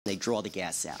They draw the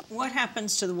gas out. What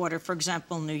happens to the water, for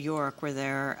example, New York, where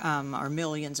there are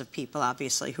millions of people,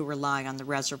 obviously, who rely on the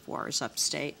reservoirs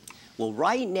upstate? Well,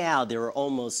 right now, there are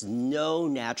almost no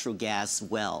natural gas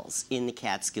wells in the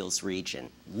Catskills region,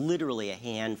 literally a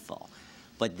handful.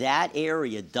 But that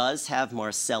area does have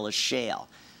Marcellus Shale.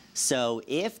 So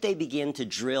if they begin to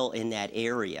drill in that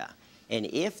area, and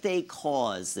if they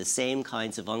cause the same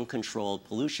kinds of uncontrolled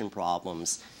pollution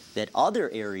problems that other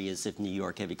areas of New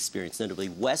York have experienced, notably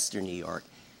Western New York,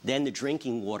 then the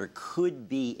drinking water could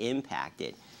be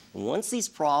impacted. And once these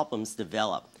problems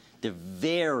develop, they're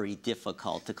very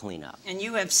difficult to clean up. And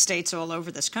you have states all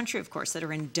over this country, of course, that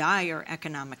are in dire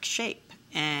economic shape.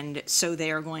 And so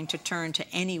they are going to turn to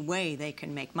any way they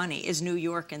can make money. Is New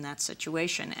York in that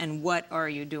situation? And what are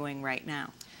you doing right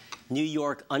now? New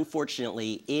York,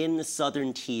 unfortunately, in the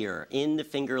southern tier, in the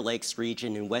Finger Lakes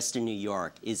region in western New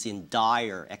York, is in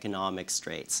dire economic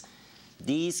straits.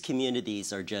 These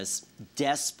communities are just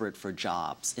desperate for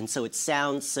jobs. And so it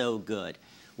sounds so good.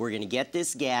 We're going to get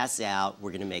this gas out.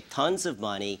 We're going to make tons of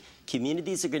money.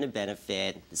 Communities are going to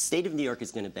benefit. The state of New York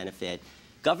is going to benefit.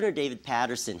 Governor David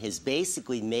Paterson has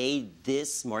basically made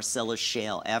this Marcellus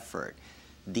Shale effort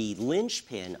the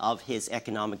linchpin of his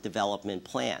economic development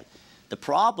plan. The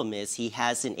problem is he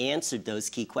hasn't answered those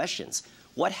key questions.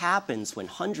 What happens when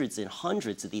hundreds and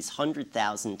hundreds of these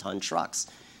 100,000-ton trucks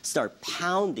start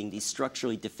pounding these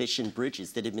structurally deficient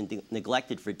bridges that have been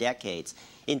neglected for decades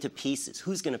into pieces?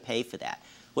 Who's going to pay for that?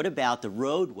 What about the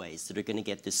roadways that are going to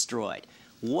get destroyed?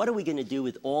 What are we going to do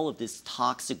with all of this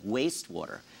toxic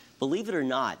wastewater? Believe it or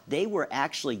not, they were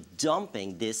actually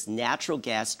dumping this natural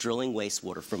gas drilling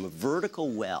wastewater from a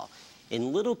vertical well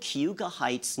in Little Cayuga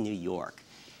Heights, New York.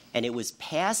 And it was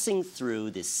passing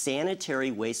through this sanitary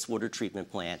wastewater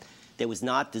treatment plant that was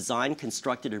not designed,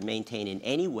 constructed, or maintained in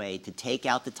any way to take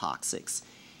out the toxics.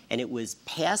 And it was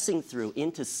passing through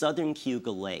into southern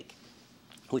Cayuga Lake,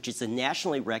 which is a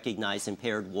nationally recognized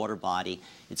impaired water body.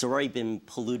 It's already been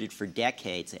polluted for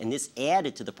decades, and this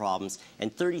added to the problems,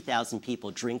 and 30,000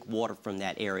 people drink water from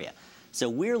that area. So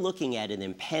we're looking at an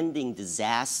impending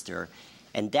disaster,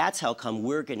 and that's how come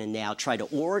we're going to now try to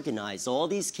organize all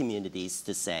these communities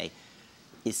to say,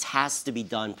 this has to be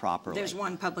done properly. There's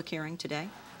one public hearing today.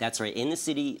 That's right. In the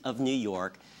city of New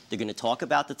York, they're going to talk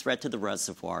about the threat to the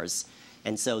reservoirs.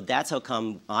 And so that's how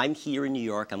come I'm here in New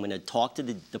York. I'm going to talk to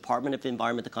the Department of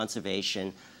Environmental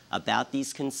Conservation about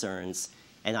these concerns.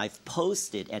 And I've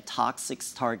posted at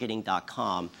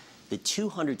toxicstargeting.com the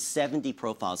 270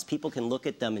 profiles. People can look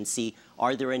at them and see,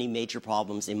 are there any major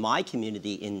problems in my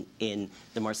community in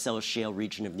the Marcellus Shale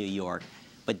region of New York?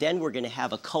 But then we're going to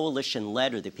have a coalition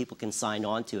letter that people can sign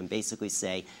on to and basically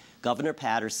say, Governor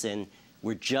Paterson,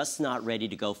 we're just not ready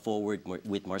to go forward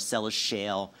with Marcellus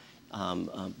Shale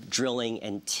drilling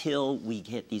until we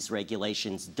get these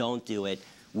regulations. Don't do it.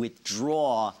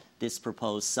 Withdraw this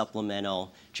proposed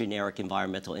supplemental generic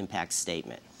environmental impact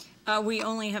statement. We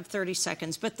only have 30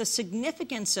 seconds, but the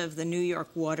significance of the New York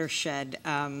watershed,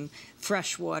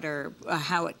 freshwater,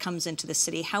 how it comes into the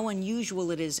city, how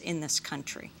unusual it is in this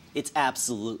country. It's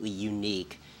absolutely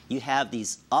unique. You have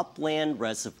these upland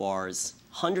reservoirs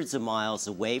hundreds of miles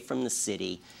away from the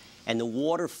city, and the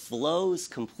water flows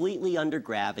completely under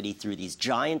gravity through these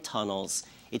giant tunnels.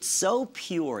 It's so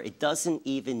pure, it doesn't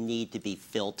even need to be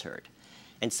filtered.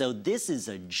 And so this is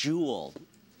a jewel.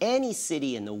 Any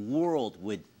city in the world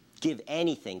would give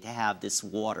anything to have this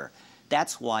water.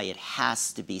 That's why it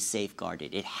has to be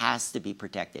safeguarded. It has to be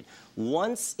protected.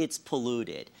 Once it's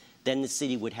polluted, then the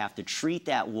city would have to treat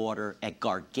that water at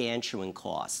gargantuan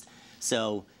cost.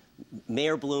 So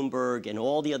Mayor Bloomberg and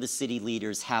all the other city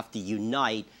leaders have to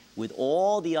unite with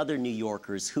all the other New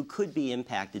Yorkers who could be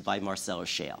impacted by Marcellus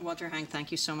Shale. Walter Hank, thank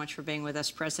you so much for being with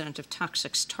us, President of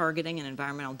Toxics Targeting, an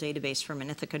environmental database from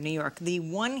Ithaca, New York. The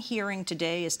one hearing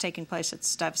today is taking place at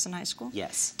Stuyvesant High School?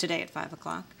 Yes. Today at 5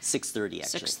 o'clock? 6:30,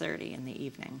 actually. 6:30 in the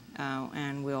evening,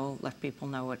 and we'll let people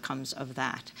know what comes of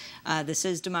that. This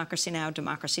is Democracy Now!,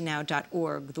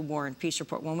 democracynow.org, the War and Peace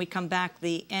Report. When we come back,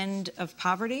 the end of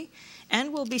poverty,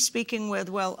 and we'll be speaking with,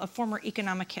 well, a former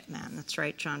economic hitman. That's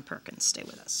right, John Perkins. Stay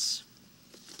with us.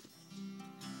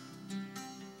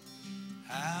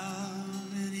 How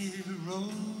many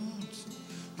roads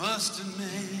must a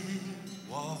man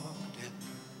walk down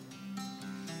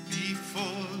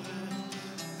before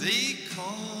they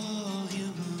call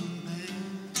him a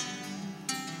man?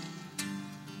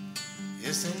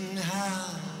 Yes, and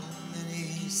how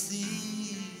many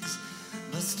seas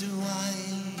must a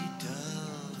white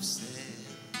dove sail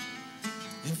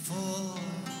before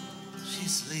she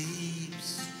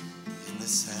sleeps in the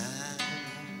sand?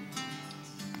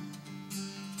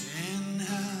 And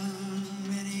how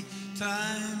many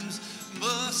times times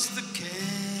must the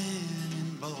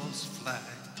cannonballs fly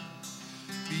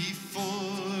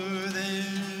before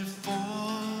they're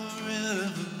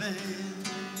forever banned?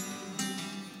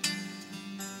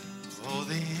 Oh,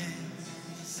 the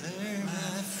answer,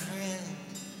 my friend,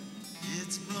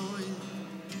 it's blowing.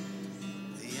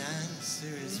 The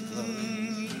answer is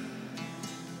blowing.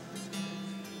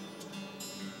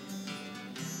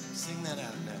 Sing that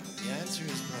out now. The answer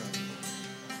is blowing.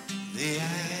 The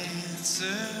answer,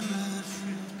 my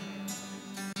friend.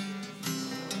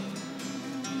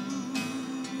 Ooh,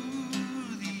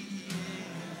 the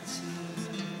answer.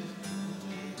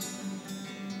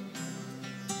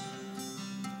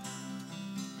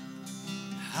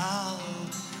 How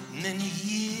many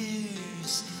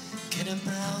years can a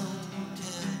mountain